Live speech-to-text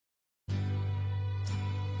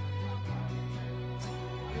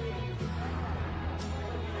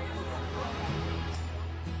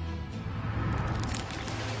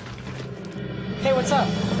Hey, what's up?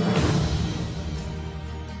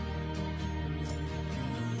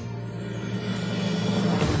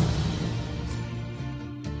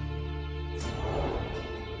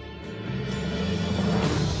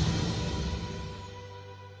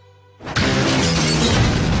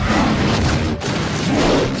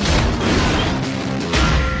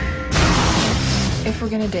 If we're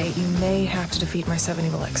gonna date, you may have to defeat my 7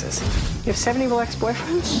 evil exes. You have 7 evil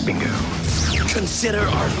ex-boyfriends? Bingo. Consider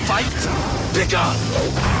our fight begun.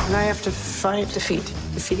 And I have to fight? Defeat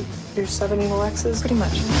your 7 evil exes? Pretty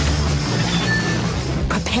much.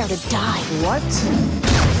 Prepare to die. What?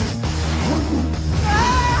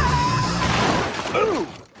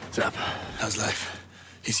 What's up? How's life?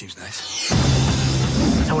 He seems nice.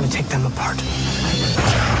 I want to take them apart.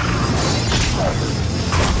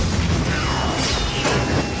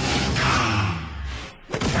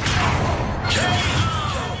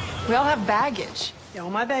 We all have baggage. Yeah,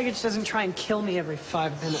 well, my baggage doesn't try and kill me every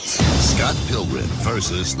 5 minutes. Scott Pilgrim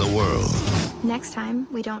versus the world. Next time,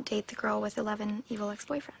 we don't date the girl with 11 evil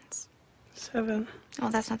ex-boyfriends. 7. Oh,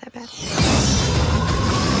 that's not that bad.